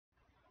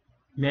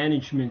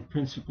Management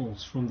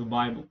principles from the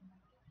Bible.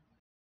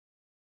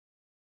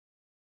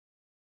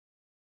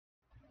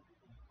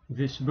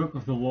 This book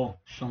of the law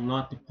shall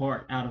not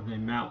depart out of thy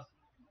mouth,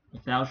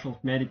 but thou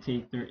shalt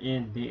meditate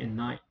therein day and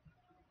night,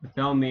 that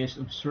thou mayest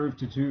observe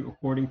to do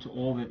according to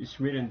all that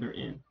is written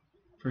therein.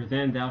 For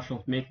then thou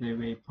shalt make thy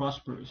way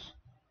prosperous,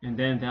 and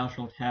then thou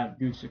shalt have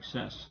good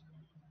success.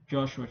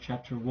 Joshua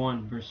chapter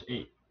 1 verse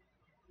 8.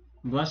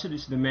 Blessed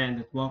is the man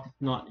that walketh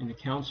not in the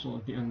counsel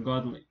of the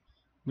ungodly,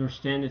 nor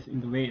standeth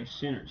in the way of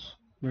sinners,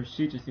 nor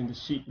sitteth in the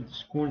seat of the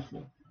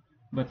scornful.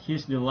 But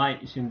his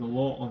delight is in the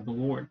law of the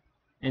Lord,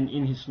 and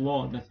in his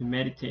law doth he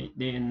meditate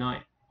day and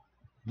night.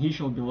 And he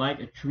shall be like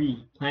a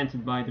tree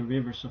planted by the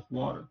rivers of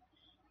water,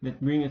 that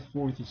bringeth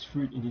forth his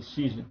fruit in his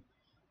season.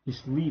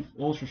 His leaf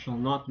also shall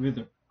not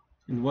wither,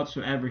 and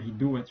whatsoever he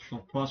doeth shall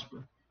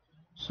prosper.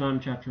 Psalm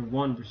chapter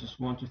 1 verses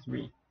 1 to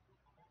 3.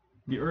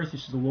 The earth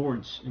is the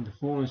Lord's, and the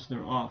fullness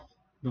thereof,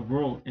 the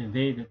world and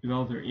they that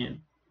dwell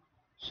therein.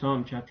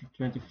 Psalm chapter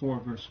 24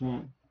 verse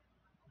 1.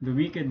 The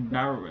wicked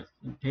borroweth,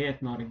 and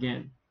payeth not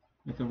again,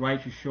 but the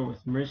righteous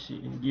showeth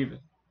mercy and giveth.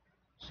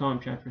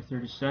 Psalm chapter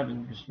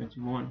 37 verse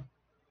 21.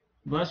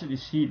 Blessed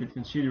is he that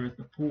considereth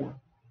the poor,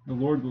 the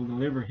Lord will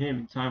deliver him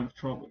in time of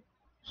trouble.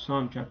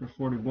 Psalm chapter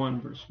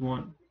 41 verse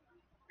 1.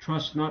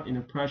 Trust not in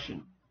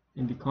oppression,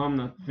 and become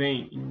not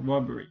vain in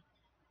robbery.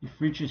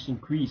 If riches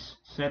increase,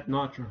 set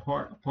not your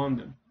heart upon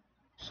them.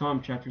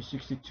 Psalm chapter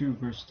 62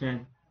 verse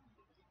 10.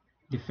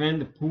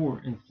 Defend the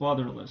poor and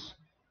fatherless,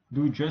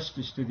 do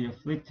justice to the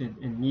afflicted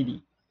and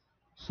needy.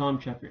 Psalm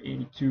chapter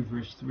 82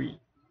 verse 3.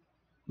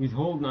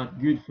 Withhold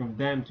not good from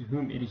them to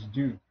whom it is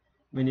due,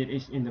 when it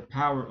is in the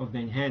power of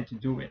thine hand to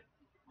do it.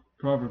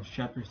 Proverbs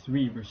chapter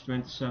 3 verse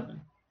 27.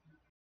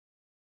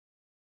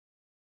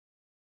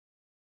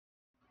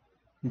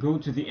 Go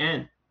to the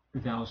end,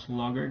 thou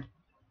sluggard,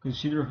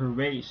 consider her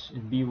ways,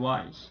 and be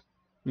wise,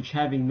 which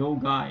having no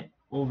guide,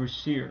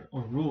 overseer,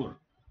 or ruler,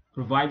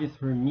 provideth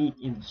her meat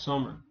in the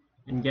summer,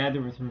 and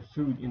gathereth her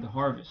food in the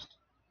harvest.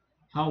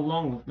 How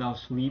long wilt thou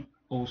sleep,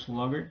 O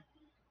sluggard?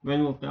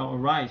 When wilt thou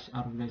arise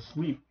out of thy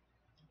sleep?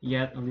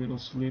 Yet a little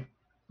sleep,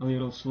 a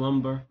little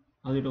slumber,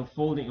 a little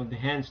folding of the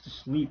hands to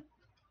sleep,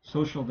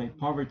 so shall thy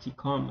poverty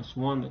come as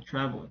one that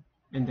travelleth,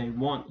 and thy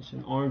want as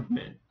an armed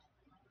man.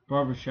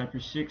 Proverbs chapter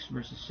 6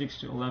 verses 6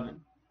 to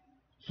 11.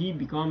 He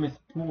becometh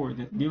poor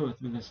that dealeth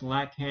with a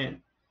slack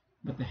hand,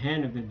 but the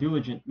hand of the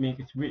diligent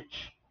maketh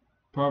rich.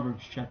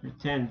 Proverbs chapter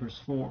 10 verse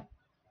 4.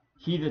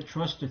 He that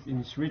trusteth in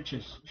his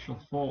riches shall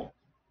fall,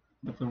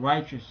 but the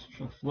righteous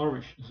shall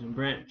flourish as a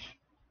branch.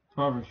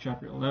 Proverbs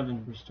chapter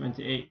 11 verse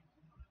 28.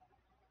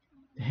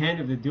 The hand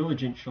of the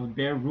diligent shall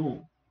bear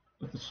rule,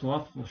 but the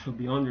slothful shall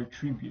be under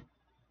tribute.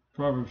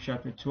 Proverbs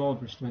chapter 12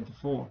 verse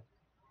 24.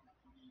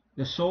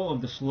 The soul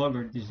of the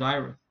sluggard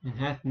desireth, and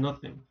hath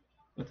nothing,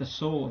 but the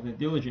soul of the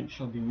diligent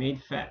shall be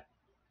made fat.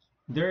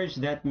 There is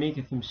that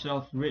maketh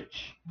himself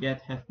rich,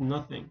 yet hath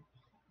nothing.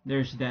 There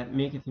is that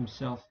maketh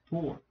himself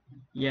poor,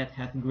 yet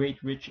hath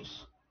great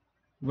riches.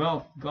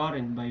 Wealth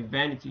gotten by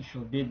vanity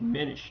shall be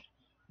diminished,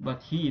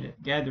 but he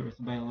that gathereth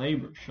by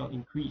labor shall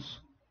increase.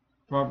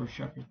 Proverbs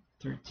chapter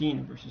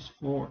 13 verses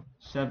 4,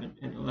 7,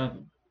 and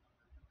 11.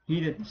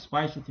 He that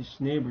despiseth his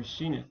neighbor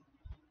sinneth,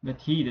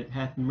 but he that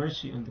hath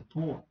mercy on the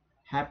poor,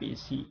 happy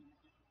is he.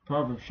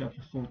 Proverbs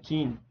chapter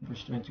 14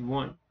 verse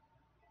 21.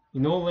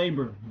 In all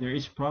labor there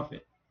is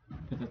profit,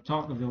 but the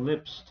talk of the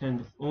lips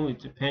tendeth only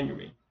to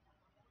penury.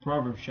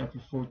 Proverbs chapter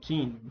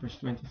 14 verse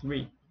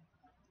 23.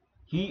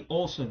 He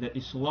also that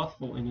is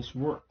slothful in his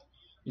work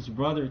is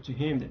brother to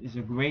him that is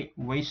a great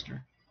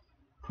waster.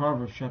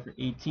 Proverbs chapter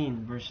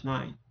 18 verse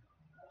 9.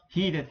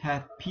 He that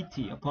hath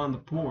pity upon the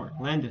poor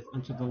lendeth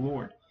unto the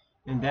Lord,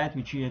 and that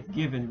which he hath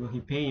given will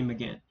he pay him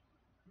again.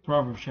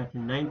 Proverbs chapter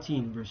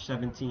 19 verse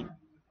 17.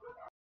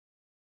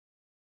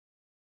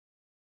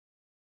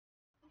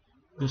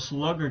 The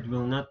sluggard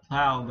will not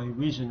plow by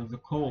reason of the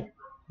cold,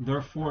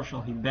 therefore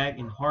shall he beg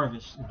in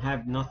harvest and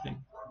have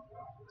nothing.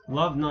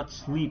 Love not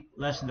sleep,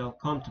 lest thou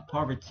come to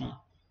poverty.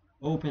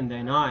 Open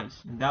thine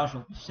eyes, and thou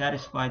shalt be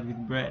satisfied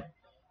with bread.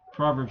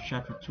 Proverbs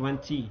chapter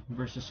 20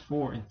 verses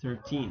 4 and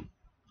 13.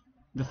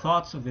 The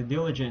thoughts of the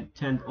diligent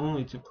tend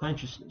only to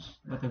plenteousness,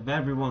 but of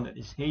every one that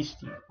is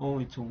hasty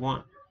only to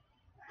want.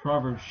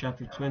 Proverbs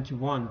chapter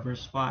 21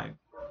 verse 5.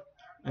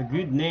 A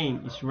good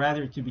name is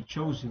rather to be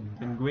chosen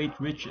than great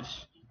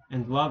riches,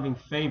 and loving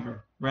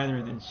favor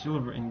rather than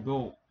silver and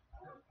gold.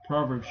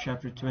 Proverbs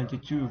chapter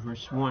 22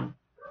 verse 1.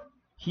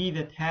 He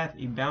that hath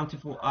a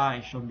bountiful eye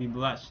shall be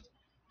blessed,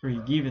 for he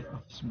giveth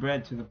of his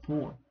bread to the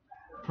poor.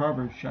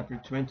 Proverbs chapter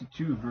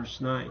 22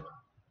 verse 9.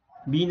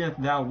 Be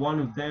not thou one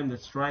of them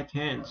that strike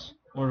hands,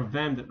 or of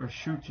them that are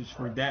shooters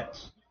for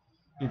debts.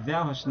 If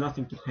thou hast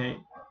nothing to pay,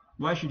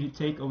 why should he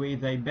take away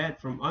thy bed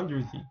from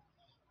under thee?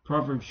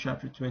 Proverbs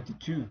chapter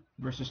 22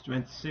 verses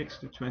 26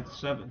 to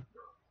 27.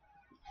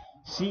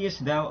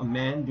 Seest thou a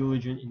man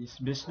diligent in his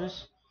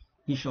business?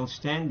 He shall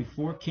stand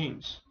before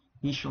kings,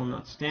 he shall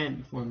not stand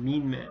before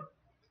mean men.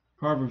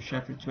 Proverbs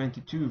chapter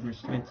 22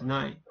 verse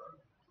 29.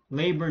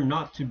 Labor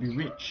not to be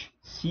rich,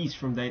 cease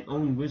from thine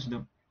own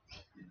wisdom.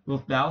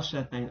 Wilt thou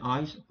set thine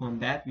eyes upon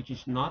that which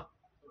is not?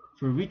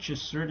 For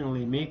riches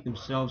certainly make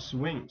themselves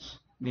wings.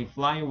 They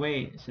fly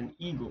away as an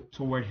eagle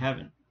toward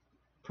heaven.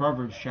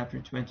 Proverbs chapter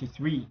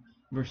 23,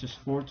 verses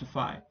 4 to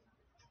 5.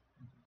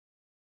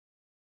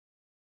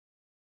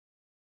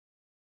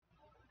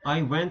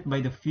 I went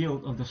by the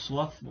field of the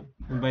slothful,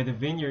 and by the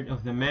vineyard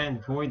of the man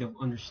void of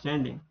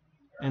understanding.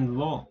 And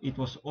lo, it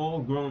was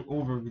all grown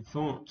over with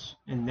thorns,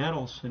 and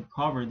nettles had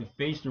covered the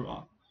face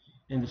thereof,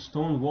 and the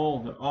stone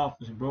wall thereof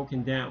was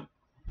broken down.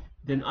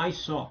 Then I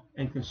saw,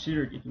 and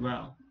considered it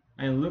well.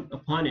 I looked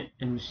upon it,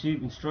 and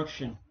received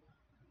instruction.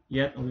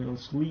 Yet a little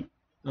sleep,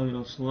 a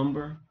little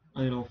slumber,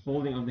 a little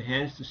folding of the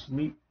hands to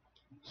sleep.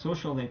 So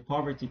shall thy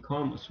poverty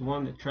come as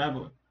one that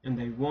travelleth, and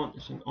thy want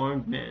as an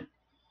armed man.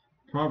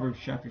 Proverbs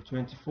chapter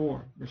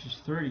 24, verses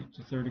 30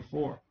 to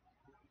 34.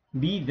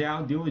 Be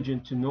thou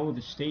diligent to know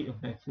the state of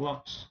thy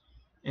flocks,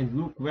 and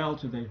look well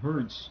to thy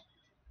herds.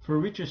 For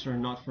riches are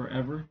not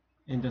forever,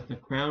 and doth the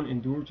crown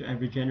endure to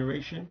every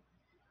generation?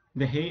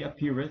 The hay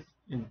appeareth,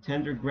 and the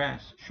tender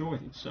grass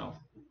showeth itself,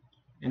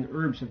 and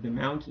herbs of the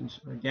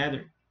mountains are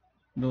gathered.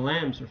 The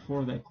lambs are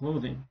for thy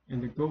clothing,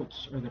 and the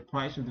goats are the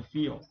price of the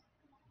field.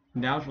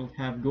 Thou shalt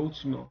have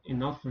goat's milk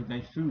enough for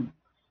thy food,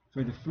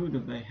 for the food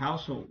of thy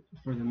household,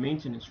 for the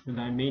maintenance for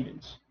thy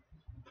maidens.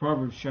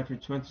 Proverbs chapter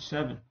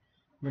 27,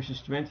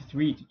 verses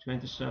 23 to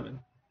 27.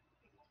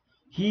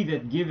 He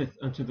that giveth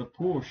unto the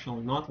poor shall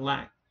not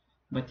lack,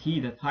 but he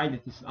that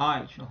hideth his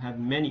eye shall have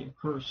many a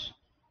curse.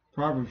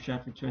 Proverbs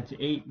chapter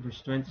 28,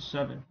 verse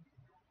 27.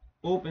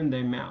 Open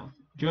thy mouth,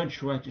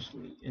 judge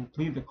righteously, and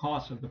plead the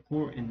cause of the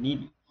poor and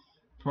needy.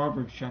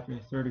 Proverbs chapter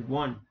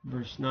 31,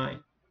 verse 9.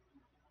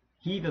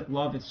 He that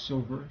loveth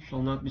silver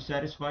shall not be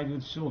satisfied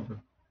with silver,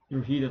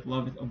 nor he that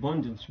loveth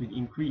abundance with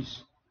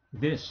increase.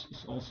 This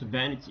is also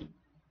vanity.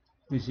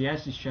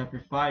 Ecclesiastes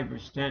chapter 5,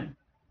 verse 10.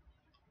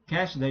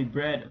 Cast thy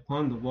bread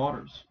upon the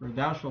waters, for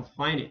thou shalt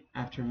find it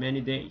after many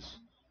days.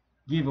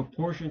 Give a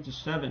portion to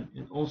 7,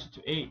 and also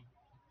to 8,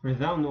 for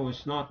thou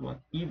knowest not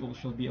what evil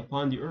shall be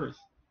upon the earth.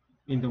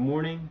 In the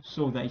morning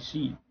sow thy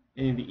seed,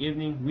 and in the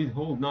evening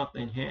withhold not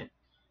thine hand,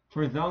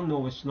 for thou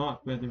knowest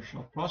not whether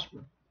shall prosper,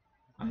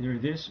 either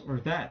this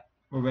or that,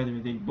 or whether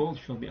they both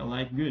shall be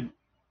alike good.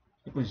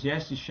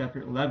 Ecclesiastes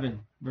chapter 11,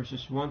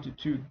 verses 1 to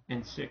 2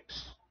 and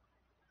 6.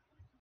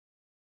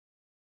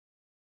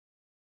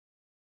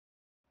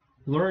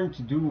 Learn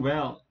to do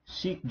well,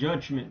 seek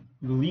judgment,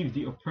 relieve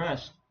the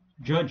oppressed,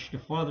 judge the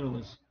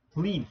fatherless,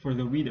 plead for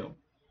the widow.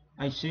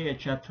 Isaiah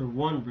chapter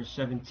 1, verse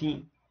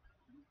 17.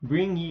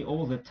 Bring ye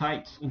all the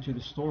tithes into the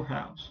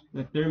storehouse,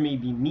 that there may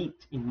be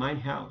meat in mine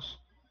house.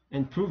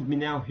 And prove me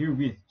now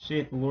herewith,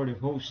 saith the Lord of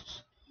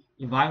hosts,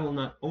 if I will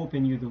not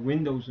open you the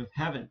windows of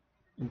heaven,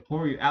 and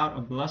pour you out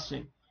a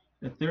blessing,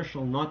 that there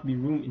shall not be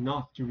room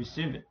enough to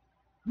receive it.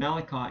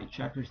 Malachi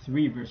chapter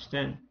 3, verse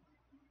 10.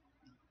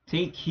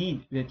 Take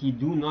heed that ye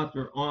do not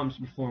your alms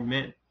before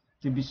men,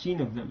 to be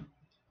seen of them.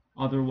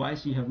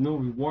 Otherwise ye have no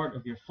reward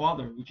of your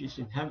Father which is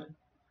in heaven.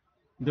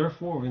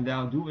 Therefore when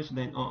thou doest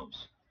thine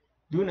alms,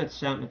 do not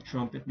sound a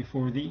trumpet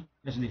before thee,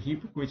 as the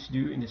hypocrites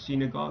do in the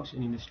synagogues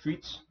and in the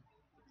streets,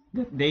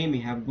 that they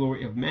may have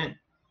glory of men.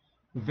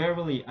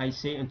 Verily I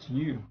say unto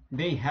you,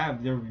 they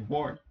have their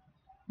reward.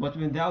 But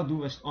when thou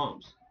doest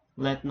alms,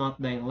 let not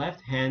thy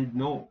left hand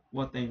know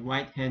what thy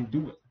right hand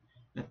doeth,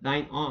 that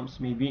thine alms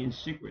may be in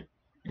secret,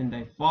 and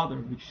thy Father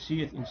which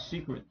seeth in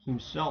secret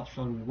himself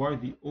shall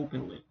reward thee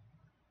openly.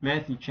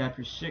 Matthew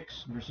chapter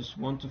 6, verses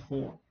 1 to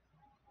 4.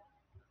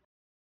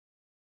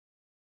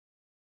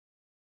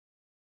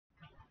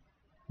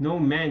 No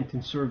man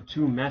can serve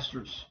two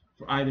masters,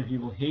 for either he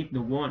will hate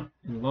the one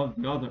and love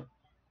the other,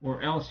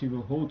 or else he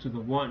will hold to the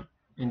one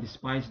and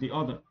despise the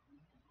other.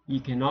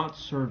 Ye cannot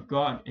serve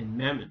God and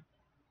mammon.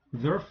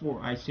 Therefore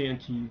I say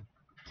unto you,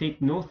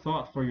 take no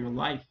thought for your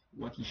life,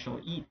 what ye shall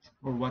eat,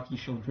 or what ye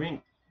shall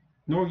drink,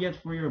 nor yet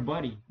for your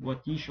body,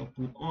 what ye shall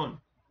put on.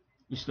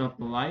 Is not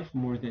the life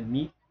more than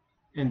meat,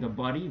 and the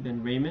body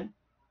than raiment?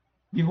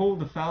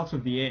 Behold the fowls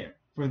of the air,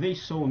 for they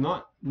sow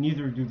not,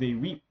 neither do they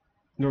reap,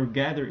 nor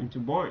gather into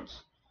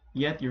barns,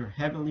 yet your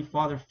heavenly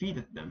Father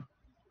feedeth them.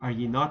 Are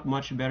ye not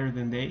much better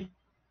than they?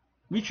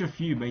 Which of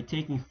you by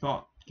taking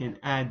thought can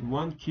add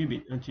 1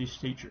 cubit unto his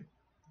stature?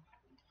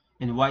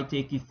 And why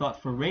take ye thought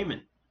for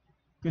raiment?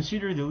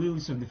 Consider the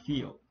lilies of the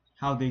field,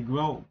 how they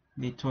grow,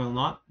 they toil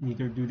not,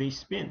 neither do they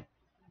spin.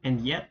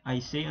 And yet I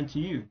say unto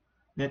you,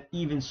 that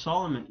even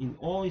Solomon in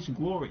all his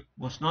glory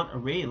was not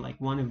arrayed like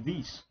one of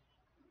these.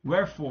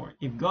 Wherefore,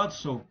 if God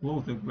so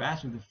clothe the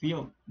grass of the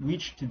field,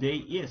 which today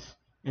is,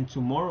 and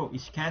tomorrow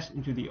is cast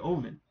into the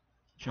oven,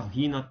 shall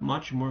he not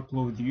much more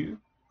clothe you,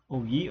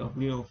 O ye of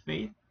little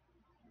faith?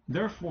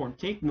 Therefore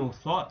take no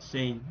thought,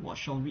 saying, what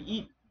shall we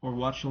eat, or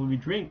what shall we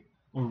drink,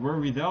 or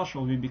wherewithal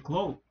shall we be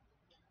clothed?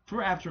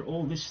 For after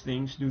all these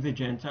things do the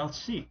Gentiles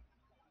seek.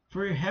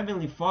 For your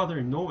heavenly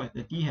Father knoweth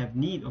that ye have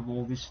need of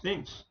all these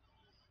things.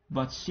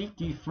 But seek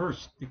ye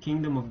first the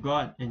kingdom of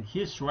God and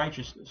his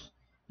righteousness,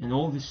 and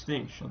all these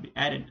things shall be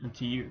added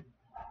unto you.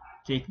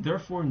 Take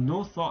therefore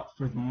no thought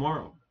for the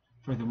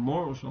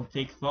morrow shall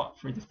take thought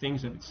for the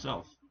things of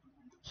itself.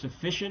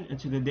 Sufficient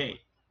unto the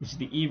day is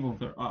the evil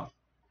thereof.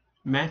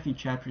 Matthew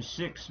chapter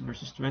 6,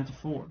 verses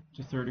 24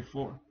 to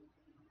 34.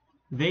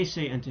 They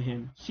say unto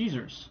him,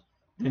 Caesar's.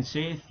 Then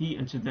saith he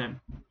unto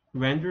them,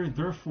 Render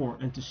therefore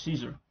unto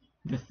Caesar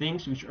the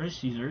things which are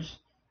Caesar's,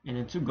 and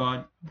unto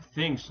God the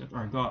things that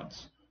are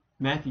God's.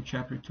 Matthew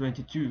chapter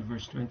 22,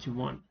 verse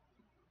 21.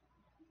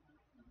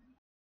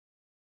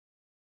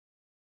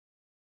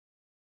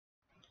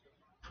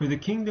 For the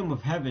kingdom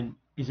of heaven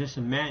is as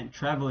a man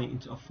traveling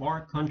into a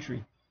far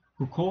country,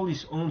 who called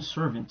his own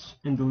servants,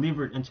 and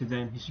delivered unto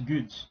them his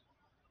goods.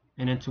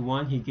 And unto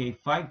one he gave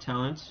 5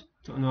 talents,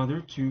 to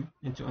another 2,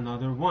 and to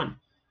another 1,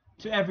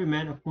 to every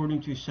man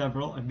according to his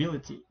several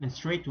ability, and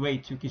straightway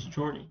took his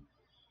journey.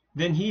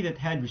 Then he that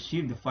had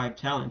received the 5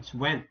 talents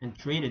went and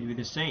traded with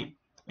the same,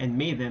 and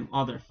made them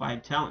other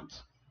 5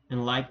 talents.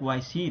 And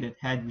likewise he that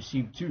had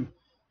received 2,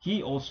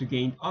 he also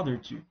gained other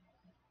 2.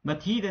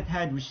 But he that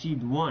had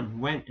received 1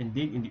 went and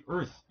digged in the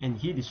earth, and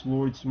hid his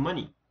lord's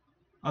money.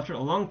 After a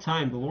long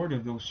time the lord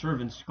of those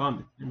servants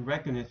cometh, and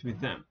reckoneth with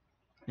them.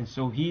 And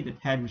so he that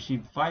had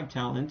received 5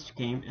 talents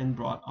came and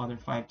brought other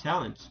 5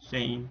 talents,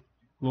 saying,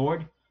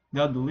 Lord,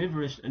 thou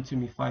deliverest unto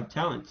me 5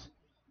 talents.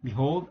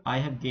 Behold, I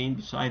have gained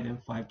beside them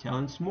 5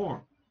 talents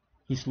more.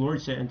 His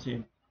lord said unto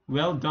him,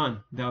 Well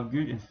done, thou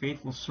good and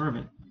faithful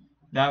servant.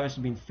 Thou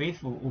hast been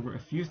faithful over a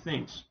few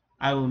things.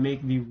 I will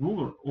make thee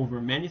ruler over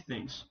many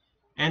things.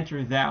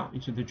 Enter thou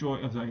into the joy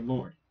of thy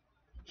Lord.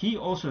 He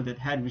also that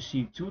had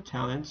received 2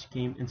 talents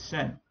came and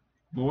said,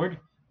 Lord,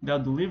 thou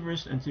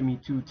deliverest unto me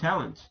 2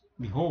 talents.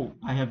 Behold,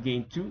 I have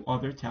gained 2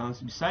 other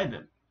talents beside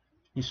them.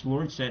 His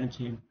Lord said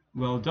unto him,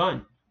 Well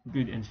done,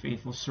 good and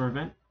faithful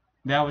servant.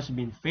 Thou hast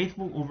been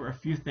faithful over a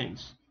few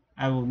things.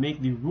 I will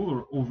make thee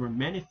ruler over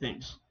many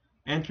things.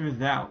 Enter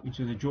thou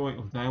into the joy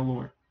of thy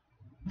Lord.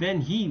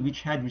 Then he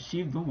which had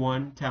received the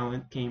 1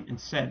 talent came and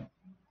said,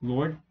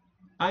 Lord,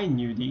 I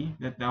knew thee,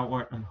 that thou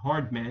art an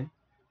hard man,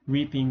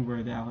 reaping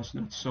where thou hast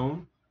not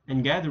sown,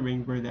 and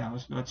gathering where thou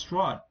hast not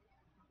strawed.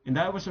 And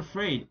I was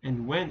afraid,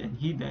 and went and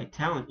hid thy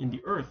talent in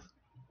the earth.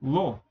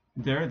 Lo,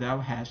 there thou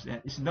hast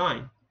that is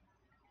thine.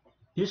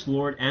 His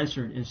Lord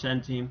answered and said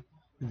unto him,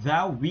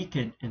 Thou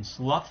wicked and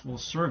slothful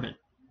servant,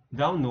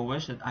 thou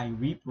knowest that I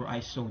reap where I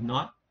sow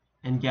not,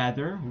 and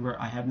gather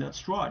where I have not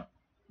strawed.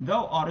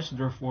 Thou oughtest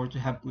therefore to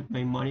have put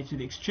my money to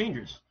the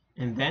exchangers,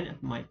 and then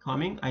at my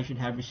coming I should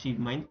have received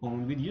mine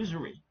own with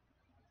usury.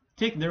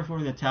 Take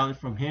therefore the talent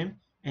from him,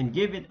 and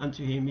give it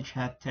unto him which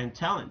hath 10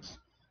 talents.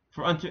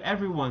 For unto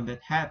every one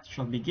that hath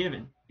shall be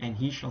given, and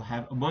he shall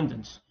have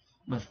abundance.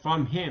 But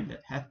from him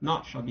that hath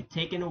not shall be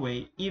taken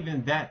away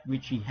even that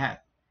which he hath.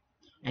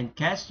 And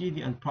cast ye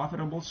the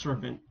unprofitable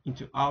servant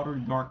into outer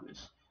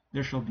darkness.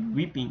 There shall be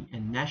weeping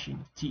and gnashing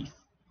of teeth.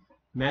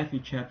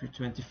 Matthew chapter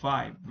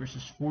 25,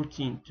 verses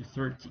 14 to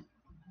 30.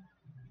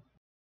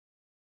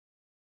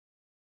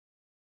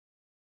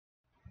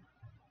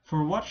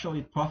 For what shall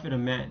it profit a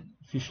man,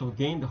 if he shall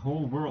gain the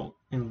whole world,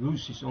 and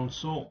lose his own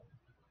soul?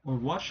 Or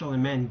what shall a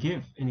man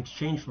give in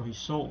exchange for his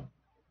soul?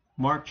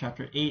 Mark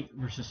chapter 8,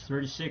 verses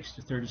 36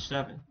 to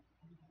 37.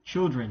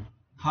 Children,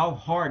 how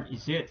hard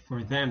is it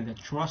for them that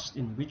trust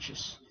in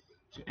riches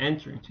to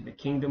enter into the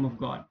kingdom of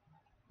God.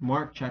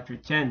 Mark chapter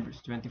 10,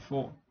 verse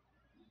 24.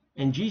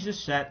 And Jesus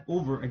sat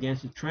over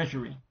against the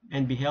treasury,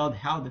 and beheld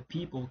how the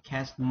people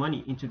cast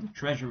money into the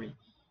treasury.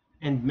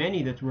 And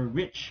many that were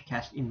rich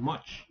cast in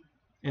much.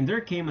 And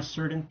there came a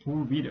certain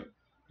poor widow,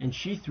 and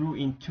she threw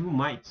in 2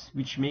 mites,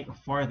 which make a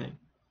farthing.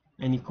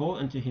 And he called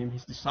unto him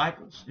his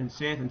disciples, and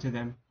saith unto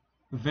them,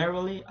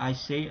 Verily I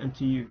say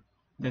unto you,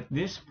 that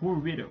this poor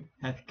widow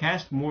hath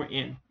cast more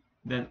in,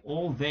 than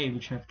all they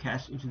which have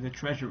cast into the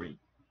treasury.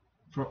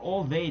 For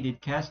all they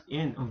did cast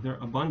in of their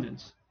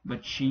abundance,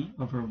 but she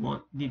of her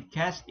want did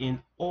cast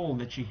in all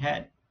that she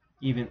had,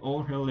 even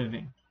all her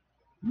living.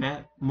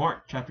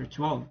 Mark chapter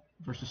 12,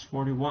 verses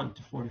 41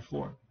 to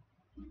 44.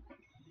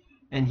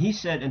 And he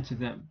said unto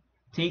them,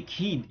 Take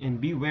heed and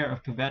beware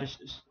of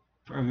covetousness,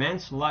 for a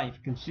man's life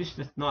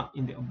consisteth not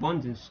in the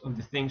abundance of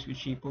the things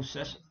which he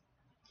possesseth.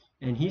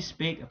 And he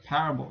spake a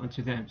parable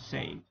unto them,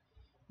 saying,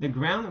 The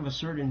ground of a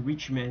certain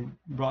rich man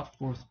brought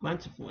forth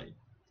plentifully.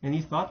 And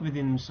he thought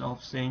within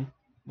himself, saying,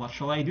 What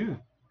shall I do?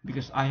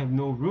 Because I have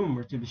no room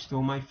where to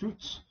bestow my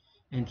fruits.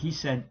 And he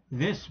said,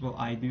 This will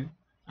I do.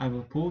 I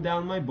will pull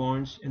down my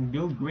barns, and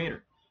build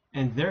greater,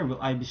 and there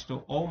will I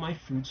bestow all my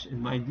fruits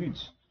and my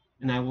goods.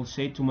 And I will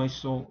say to my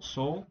soul,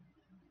 Soul,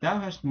 thou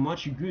hast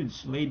much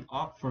goods laid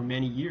up for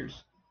many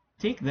years.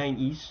 Take thine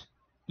ease,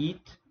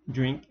 eat,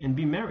 drink, and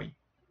be merry.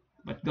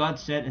 But God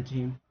said unto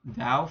him,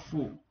 Thou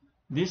fool,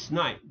 this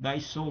night thy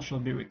soul shall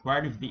be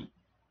required of thee.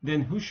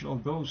 Then whose shall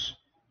those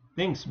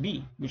things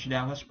be which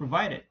thou hast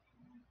provided?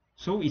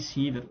 So is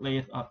he that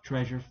layeth up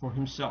treasure for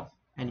himself,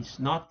 and is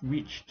not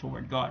rich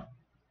toward God.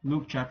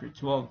 Luke chapter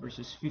 12,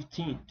 verses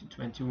 15 to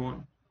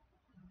 21.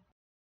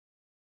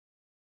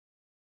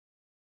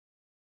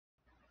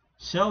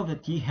 Sell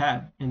that ye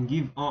have, and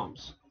give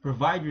alms.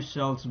 Provide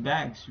yourselves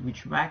bags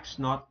which wax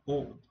not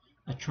old,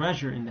 a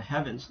treasure in the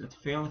heavens that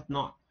faileth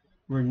not,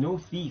 where no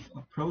thief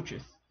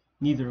approacheth,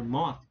 neither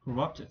moth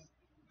corrupteth.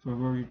 For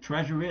where your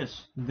treasure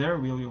is, there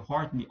will your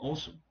heart be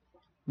also.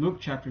 Luke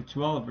chapter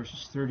 12,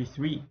 verses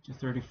 33 to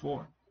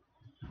 34.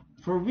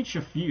 For which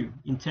of you,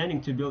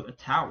 intending to build a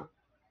tower,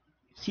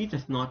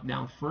 sitteth not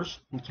down first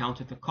and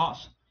counteth the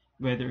cost,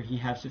 whether he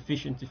have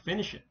sufficient to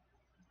finish it?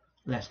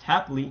 Lest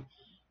haply,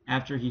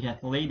 after he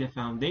hath laid the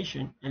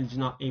foundation, and is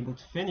not able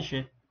to finish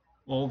it,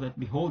 all that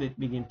behold it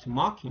begin to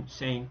mock him,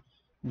 saying,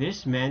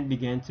 This man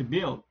began to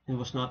build, and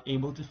was not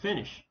able to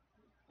finish.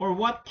 Or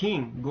what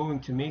king, going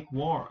to make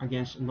war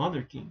against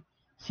another king,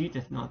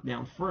 sitteth not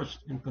down first,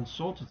 and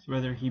consulteth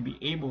whether he be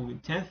able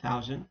with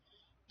 10,000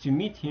 to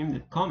meet him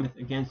that cometh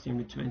against him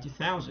with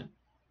 20,000?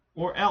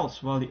 Or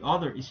else, while the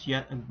other is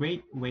yet a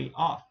great way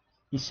off,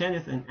 he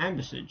sendeth an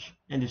ambassage,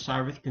 and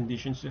desireth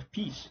conditions of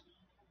peace.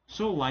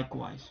 So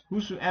likewise,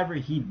 whosoever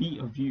he be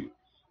of you,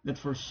 that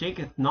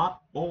forsaketh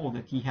not all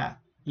that he hath,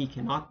 he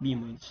cannot be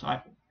my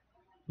disciple.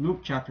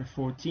 Luke chapter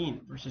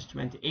 14, verses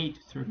 28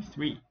 to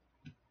 33.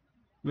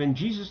 When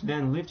Jesus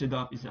then lifted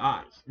up his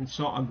eyes, and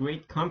saw a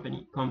great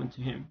company come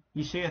unto him,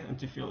 he saith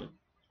unto Philip,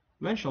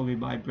 When shall we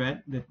buy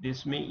bread, that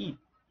this may eat?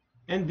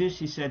 And this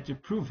he said to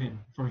prove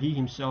him, for he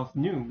himself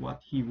knew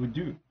what he would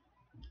do.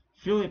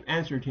 Philip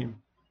answered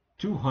him,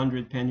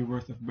 200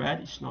 pennyworth of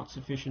bread is not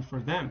sufficient for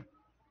them,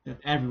 that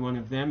every one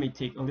of them may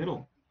take a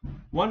little.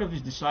 One of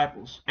his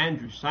disciples,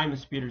 Andrew, Simon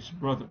Peter's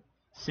brother,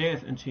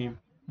 saith unto him,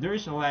 There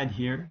is a lad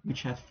here,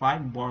 which hath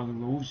 5 barley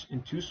loaves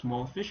and 2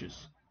 small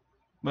fishes.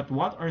 But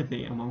what are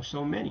they among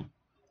so many?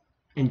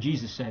 And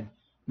Jesus said,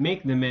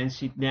 Make the men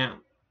sit down.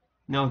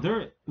 Now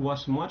there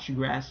was much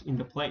grass in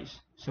the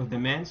place, so the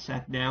men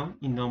sat down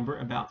in number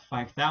about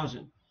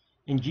 5,000.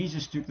 And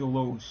Jesus took the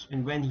loaves,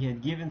 and when he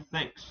had given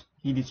thanks,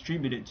 he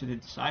distributed to the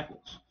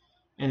disciples,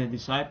 and the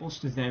disciples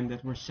to them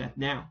that were set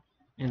down,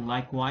 and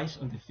likewise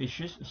of the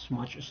fishes as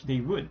much as they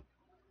would.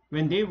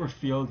 When they were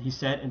filled, he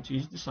said unto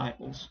his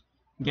disciples,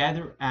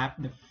 Gather up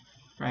the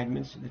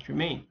fragments that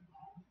remain,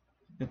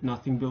 that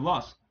nothing be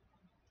lost.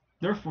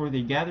 Therefore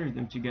they gathered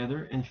them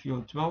together, and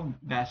filled 12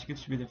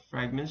 baskets with the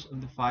fragments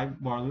of the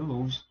 5 barley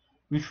loaves,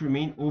 which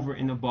remained over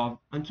and above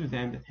unto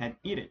them that had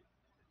eaten.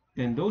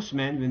 Then those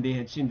men, when they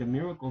had seen the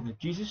miracle that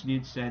Jesus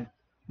did, said,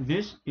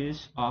 This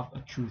is of a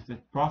truth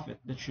that prophet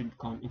that should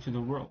come into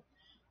the world.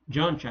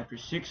 John chapter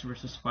 6,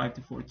 verses 5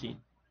 to 14.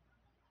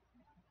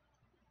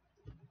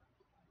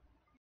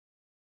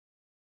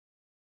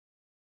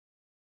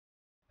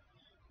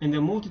 And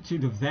the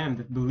multitude of them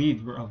that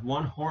believed were of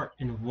one heart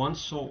and of one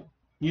soul.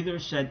 Neither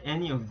said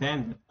any of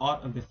them that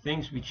aught of the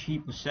things which he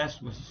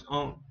possessed was his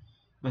own,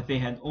 but they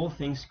had all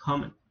things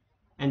common.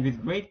 And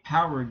with great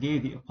power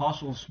gave the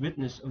apostles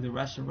witness of the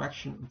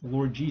resurrection of the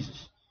Lord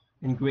Jesus,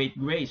 and great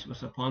grace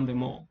was upon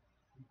them all.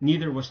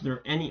 Neither was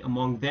there any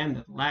among them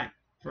that lacked,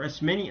 for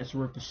as many as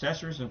were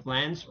possessors of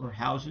lands or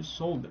houses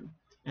sold them,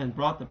 and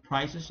brought the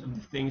prices of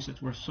the things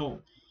that were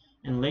sold,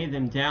 and laid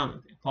them down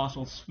at the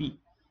apostles' feet.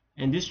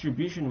 And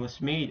distribution was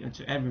made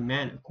unto every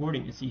man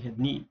according as he had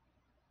need.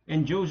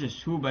 And Joseph,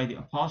 who by the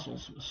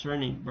apostles was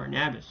surnamed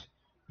Barnabas,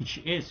 which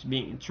is,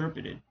 being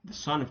interpreted, the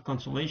son of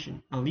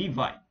consolation, a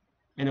Levite,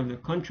 and of the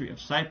country of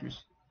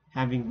Cyprus,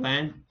 having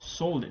land,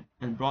 sold it,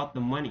 and brought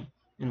the money,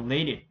 and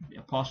laid it at the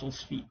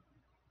apostles' feet.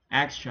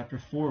 Acts chapter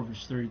 4,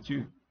 verse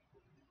 32.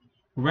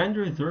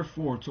 Render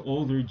therefore to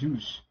all their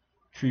dues,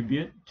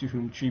 tribute to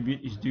whom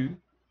tribute is due,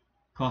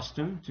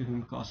 custom to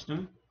whom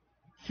custom,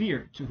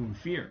 fear to whom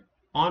fear,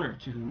 honor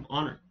to whom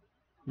honor.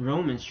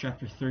 Romans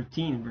chapter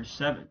 13, verse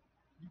 7.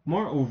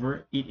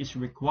 Moreover, it is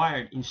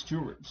required in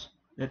stewards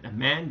that a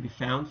man be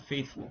found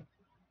faithful.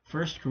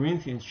 1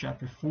 Corinthians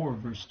chapter 4,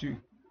 verse 2.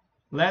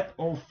 Let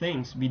all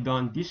things be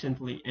done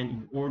decently and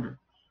in order.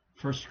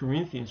 1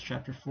 Corinthians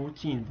chapter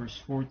 14, verse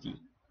 40.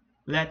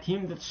 Let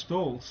him that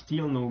stole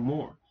steal no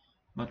more,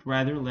 but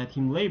rather let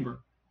him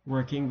labor,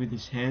 working with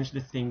his hands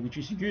the thing which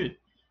is good,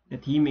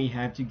 that he may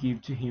have to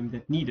give to him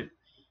that needeth.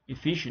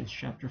 Ephesians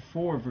chapter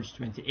 4, verse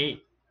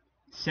 28.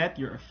 Set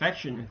your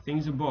affection on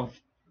things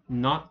above,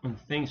 not on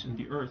things on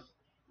the earth.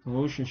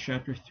 Colossians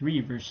chapter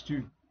 3, verse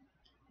 2.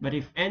 But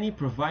if any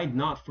provide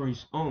not for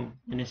his own,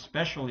 and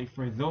especially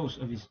for those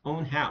of his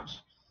own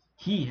house,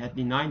 he hath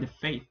denied the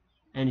faith,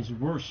 and is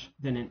worse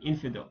than an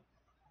infidel.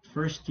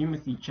 1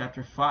 Timothy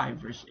chapter 5,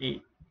 verse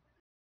 8.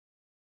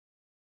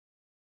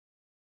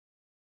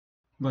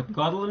 But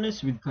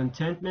godliness with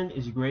contentment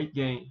is great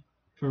gain,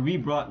 for we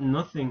brought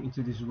nothing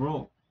into this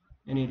world,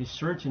 and it is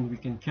certain we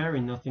can carry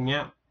nothing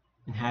out.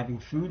 And having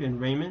food and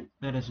raiment,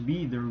 let us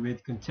be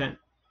therewith content.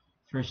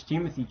 1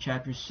 Timothy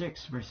chapter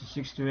 6, verses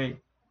 6 to 8.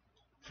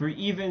 For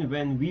even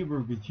when we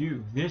were with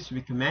you, this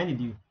we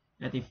commanded you,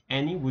 that if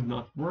any would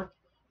not work,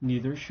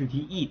 neither should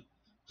he eat.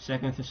 2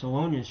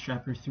 Thessalonians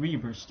chapter 3,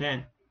 verse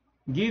 10.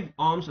 Give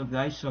alms of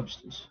thy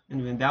substance,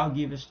 and when thou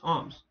givest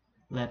alms,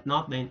 let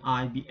not thine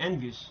eye be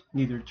envious,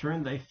 neither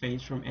turn thy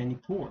face from any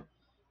poor,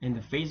 and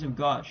the face of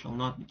God shall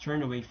not be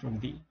turned away from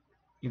thee.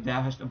 If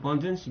thou hast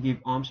abundance, give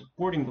alms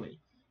accordingly.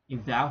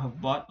 If thou have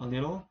bought a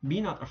little,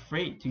 be not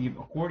afraid to give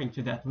according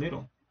to that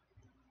little.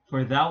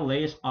 For thou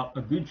layest up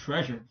a good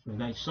treasure for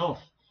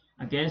thyself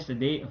against the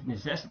day of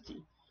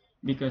necessity,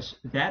 because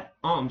that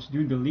alms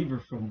do deliver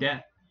from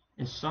death,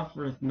 and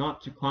suffereth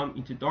not to come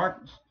into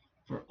darkness.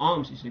 For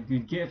alms is a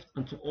good gift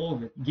unto all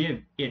that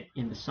give it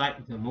in the sight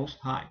of the Most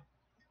High.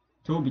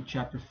 Tobit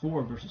chapter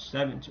 4 verses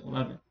 7 to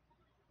 11.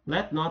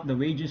 Let not the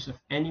wages of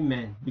any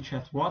man which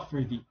hath wrought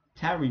for thee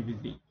tarry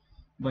with thee,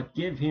 but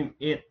give him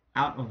it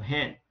out of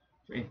hand.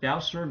 For if thou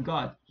serve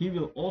God, he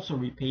will also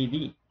repay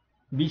thee.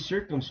 Be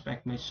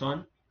circumspect, my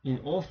son, in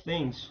all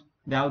things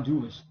thou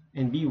doest,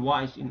 and be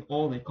wise in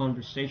all thy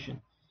conversation.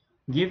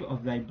 Give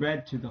of thy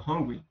bread to the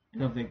hungry,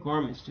 and of thy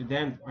garments to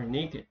them that are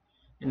naked,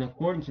 and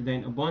according to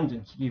thine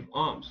abundance give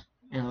alms,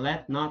 and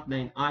let not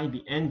thine eye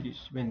be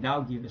envious when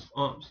thou givest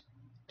alms.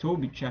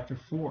 Tobit chapter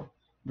 4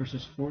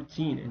 verses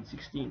 14 and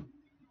 16.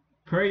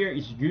 Prayer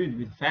is good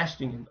with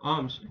fasting and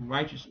alms and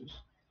righteousness.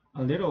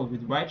 A little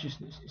with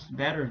righteousness is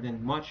better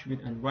than much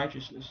with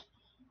unrighteousness.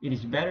 It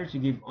is better to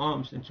give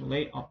alms than to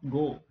lay up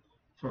gold,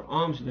 for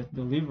alms that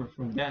deliver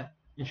from death,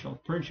 and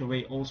shall purge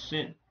away all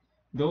sin.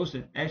 Those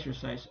that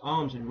exercise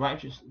alms and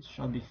righteousness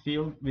shall be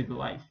filled with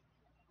life.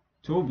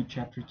 Tobit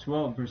chapter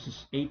 12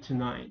 verses 8 to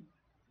 9.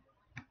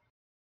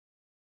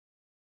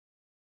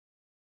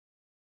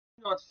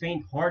 Be not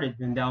faint-hearted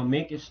when thou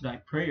makest thy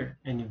prayer,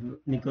 and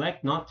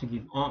neglect not to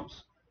give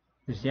alms.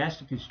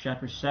 Ecclesiasticus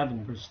chapter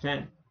 7 verse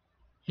 10.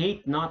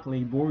 Hate not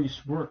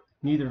laborious work,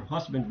 neither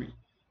husbandry,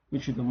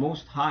 which the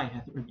Most High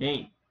hath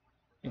ordained.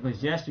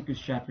 Ecclesiasticus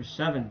chapter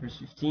 7 verse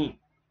 15.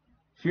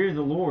 Fear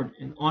the Lord,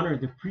 and honor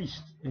the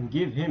priest, and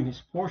give him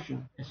his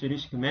portion, as it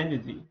is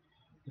commanded thee,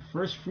 the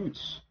first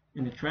fruits,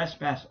 and the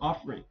trespass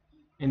offering,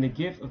 and the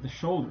gift of the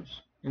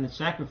shoulders, and the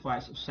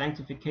sacrifice of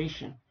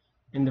sanctification,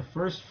 and the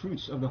first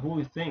fruits of the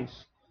holy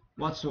things.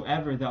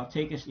 Whatsoever thou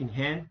takest in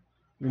hand,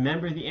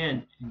 remember the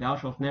end, and thou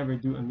shalt never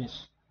do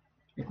amiss.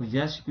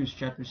 Ecclesiasticus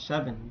chapter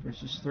 7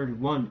 verses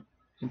 31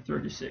 and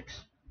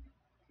 36.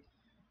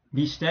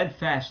 Be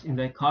steadfast in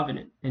thy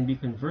covenant, and be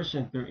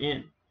conversant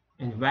therein,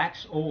 and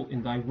wax old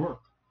in thy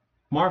work.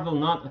 Marvel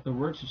not at the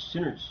works of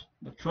sinners,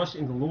 but trust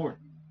in the Lord,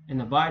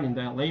 and abide in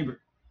thy labor.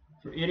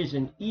 For it is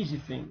an easy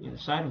thing in the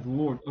sight of the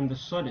Lord on the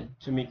sudden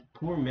to make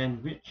poor men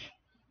rich.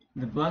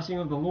 The blessing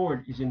of the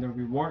Lord is in the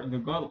reward of the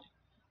godly,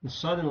 and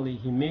suddenly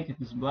he maketh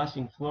his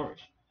blessing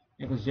flourish.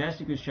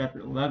 Ecclesiasticus chapter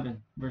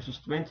 11 verses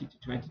 20 to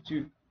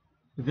 22.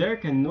 There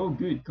can no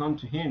good come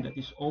to him that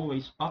is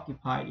always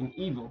occupied in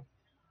evil,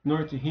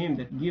 nor to him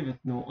that giveth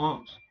no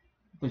alms.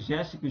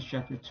 Ecclesiasticus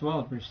chapter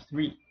 12 verse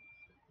 3.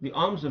 The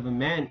alms of a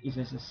man is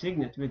as a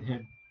signet with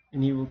him,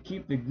 and he will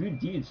keep the good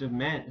deeds of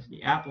man as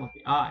the apple of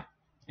the eye,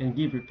 and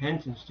give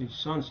repentance to his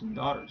sons and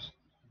daughters.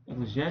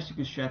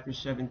 Ecclesiasticus chapter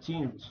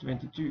 17 verse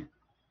 22.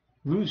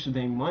 Lose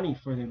thy money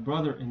for thy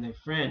brother and thy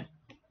friend,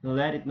 and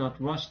let it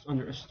not rust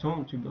under a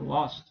stone to be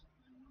lost.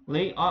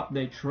 Lay up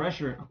thy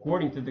treasure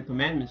according to the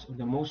commandments of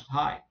the Most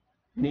High,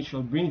 and it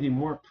shall bring thee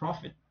more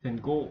profit than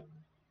gold.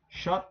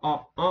 Shut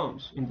up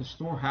alms in the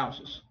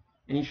storehouses,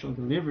 and it shall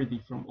deliver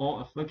thee from all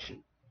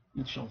affliction.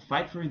 It shall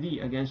fight for thee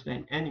against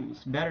thine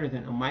enemies better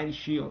than a mighty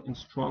shield and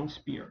strong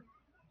spear.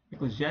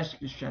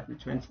 Ecclesiasticus chapter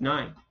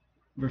 29,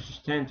 verses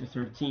 10 to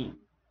 13.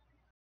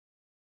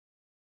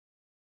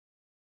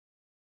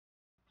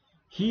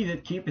 He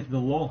that keepeth the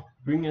law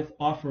bringeth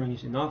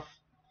offerings enough.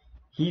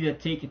 He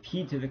that taketh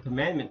heed to the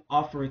commandment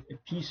offereth a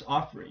peace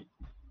offering.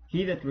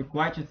 He that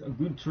requiteth a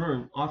good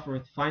turn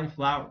offereth fine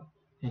flour,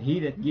 and he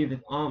that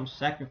giveth alms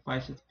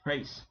sacrificeth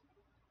praise.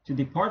 To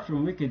depart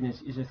from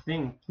wickedness is a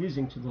thing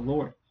pleasing to the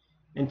Lord,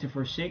 and to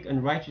forsake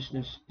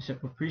unrighteousness is a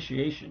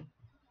propitiation.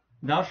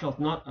 Thou shalt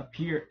not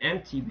appear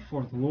empty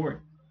before the Lord.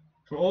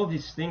 For all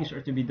these things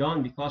are to be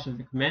done because of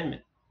the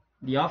commandment.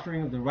 The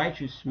offering of the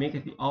righteous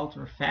maketh the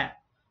altar fat,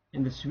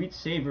 and the sweet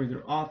savour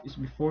thereof is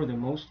before the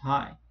Most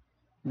High.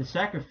 The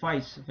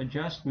sacrifice of a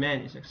just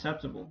man is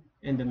acceptable,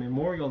 and the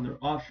memorial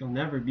thereof shall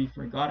never be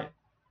forgotten.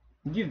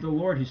 Give the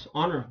Lord his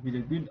honour with a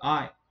good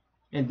eye,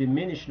 and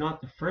diminish not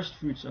the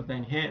firstfruits of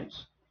thine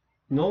hands.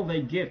 In all thy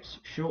gifts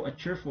show a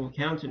cheerful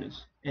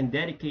countenance, and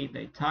dedicate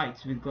thy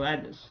tithes with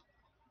gladness.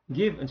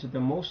 Give unto the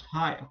Most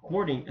High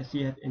according as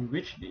he hath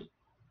enriched thee,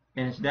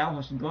 and as thou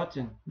hast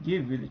gotten,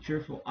 give with a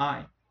cheerful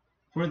eye.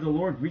 For the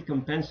Lord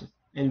recompenseth,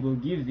 and will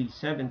give thee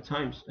 7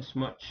 times as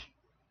much.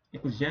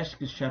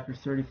 Ecclesiasticus chapter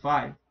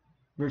 35,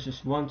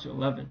 verses 1 to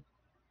 11.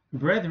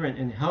 Brethren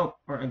and help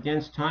are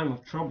against time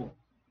of trouble,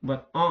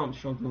 but alms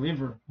shall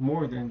deliver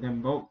more than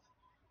them both.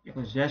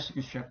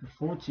 Ecclesiasticus chapter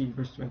 40,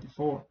 verse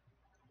 24.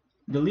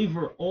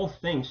 Deliver all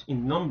things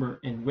in number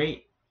and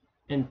weight,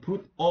 and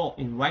put all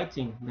in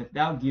writing that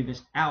thou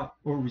givest out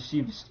or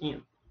receivest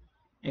in.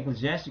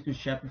 Ecclesiasticus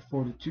chapter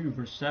 42,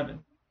 verse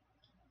 7.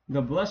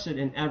 The blessed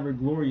and ever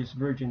glorious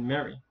Virgin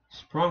Mary,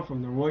 sprung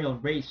from the royal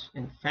race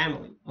and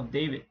family of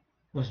David,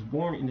 was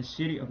born in the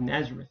city of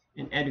Nazareth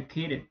and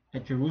educated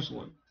at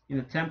Jerusalem in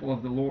the temple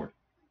of the Lord.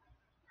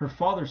 Her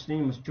father's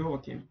name was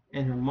Joachim,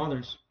 and her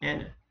mother's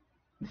Anna.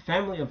 The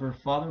family of her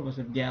father was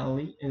of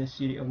Galilee and the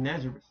city of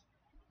Nazareth.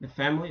 The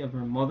family of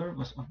her mother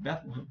was of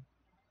Bethlehem.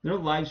 Their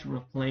lives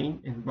were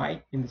plain and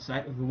right in the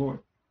sight of the Lord,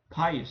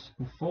 pious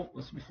and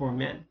faultless before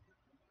men.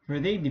 For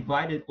they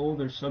divided all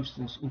their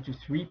substance into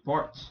 3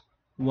 parts,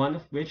 one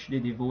of which they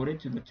devoted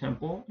to the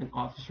temple and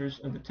officers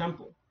of the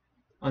temple,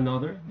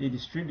 Another they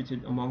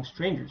distributed among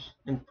strangers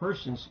and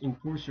persons in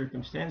poor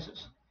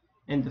circumstances,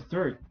 and the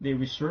third they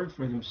reserved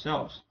for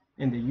themselves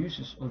and the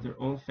uses of their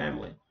own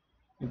family.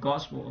 The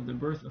Gospel of the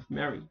Birth of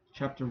Mary,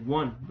 chapter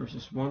 1,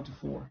 verses 1 to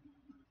 4.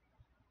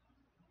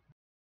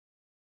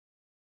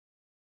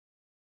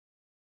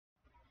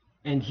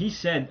 And he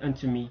said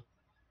unto me,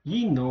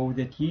 Ye know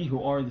that ye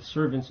who are the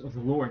servants of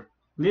the Lord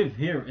live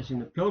here as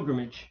in a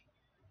pilgrimage,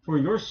 for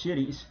your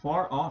city is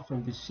far off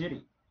from this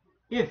city.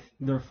 If,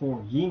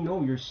 therefore, ye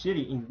know your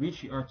city in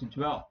which ye are to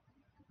dwell,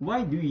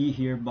 why do ye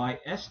here buy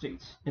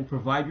estates, and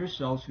provide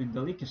yourselves with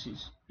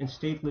delicacies, and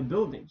stately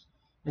buildings,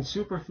 and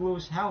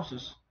superfluous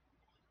houses?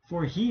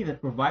 For he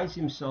that provides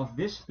himself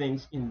these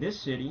things in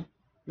this city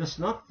does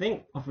not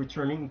think of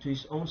returning to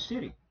his own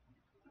city.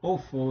 O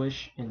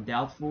foolish and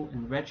doubtful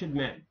and wretched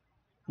man,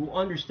 who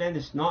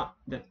understandest not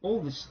that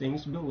all these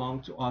things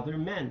belong to other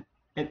men,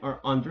 and are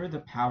under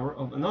the power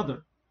of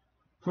another?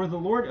 For the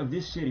Lord of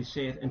this city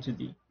saith unto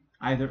thee,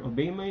 Either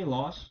obey my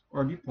laws,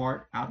 or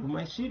depart out of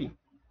my city.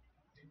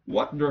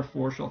 What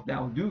therefore shalt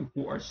thou do,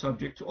 who art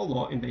subject to a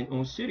law in thine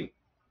own city?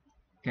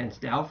 Canst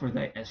thou for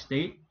thy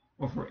estate,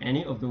 or for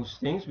any of those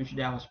things which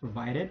thou hast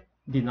provided,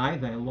 deny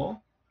thy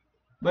law?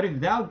 But if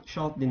thou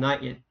shalt deny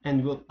it,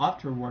 and wilt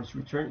afterwards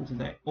return into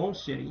thy own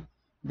city,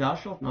 thou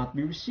shalt not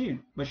be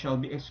received, but shalt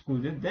be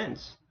excluded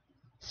thence.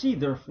 See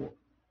therefore,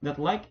 that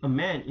like a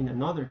man in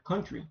another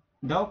country,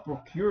 thou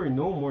procure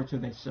no more to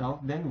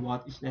thyself than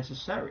what is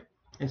necessary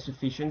and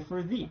sufficient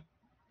for thee,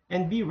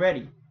 and be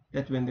ready,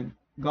 that when the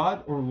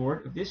God or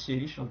Lord of this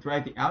city shall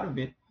drive thee out of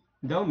it,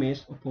 thou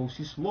mayest oppose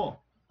his law,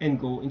 and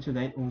go into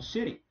thine own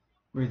city,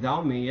 where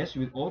thou mayest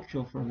with all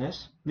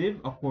cheerfulness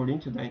live according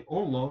to thine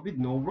own law with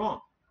no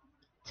wrong.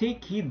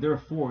 Take heed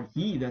therefore,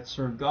 ye that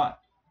serve God,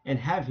 and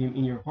have him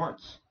in your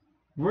hearts.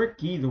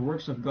 Work ye the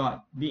works of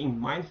God, being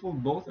mindful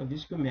both of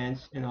his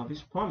commands and of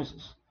his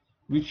promises,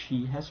 which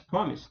he has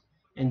promised,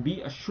 and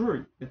be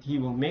assured that he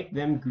will make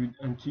them good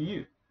unto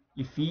you,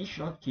 if ye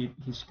shall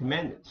keep his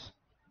commandments.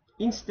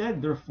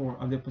 Instead therefore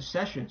of the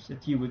possessions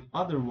that ye would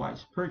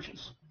otherwise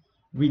purchase,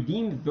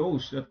 redeem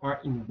those that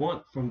are in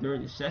want from their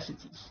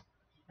necessities,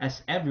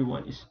 as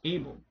everyone is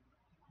able.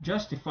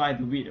 Justify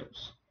the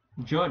widows,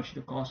 judge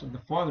the cause of the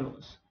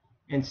fatherless,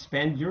 and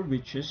spend your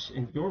riches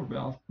and your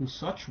wealth in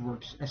such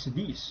works as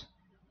these.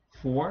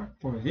 For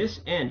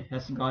this end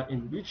has God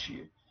enriched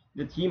you,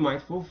 that ye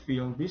might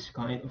fulfill this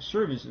kind of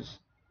services.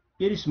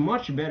 It is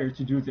much better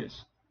to do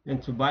this, than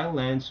to buy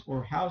lands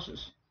or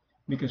houses,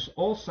 because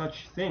all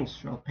such things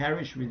shall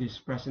perish with this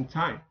present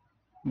time.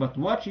 But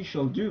what ye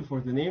shall do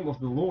for the name of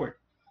the Lord,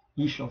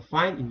 ye shall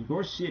find in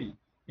your city,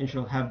 and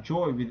shall have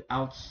joy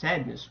without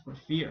sadness or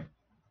fear.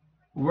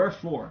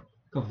 Wherefore,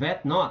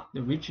 covet not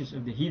the riches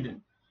of the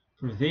heathen,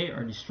 for they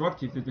are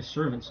destructive to the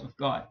servants of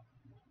God.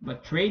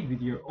 But trade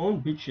with your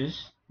own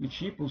riches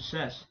which ye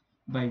possess,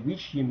 by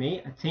which ye may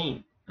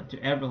attain unto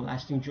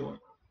everlasting joy.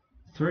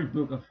 Third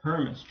book of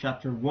Hermas,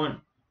 chapter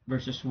 1,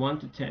 verses 1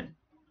 to 10.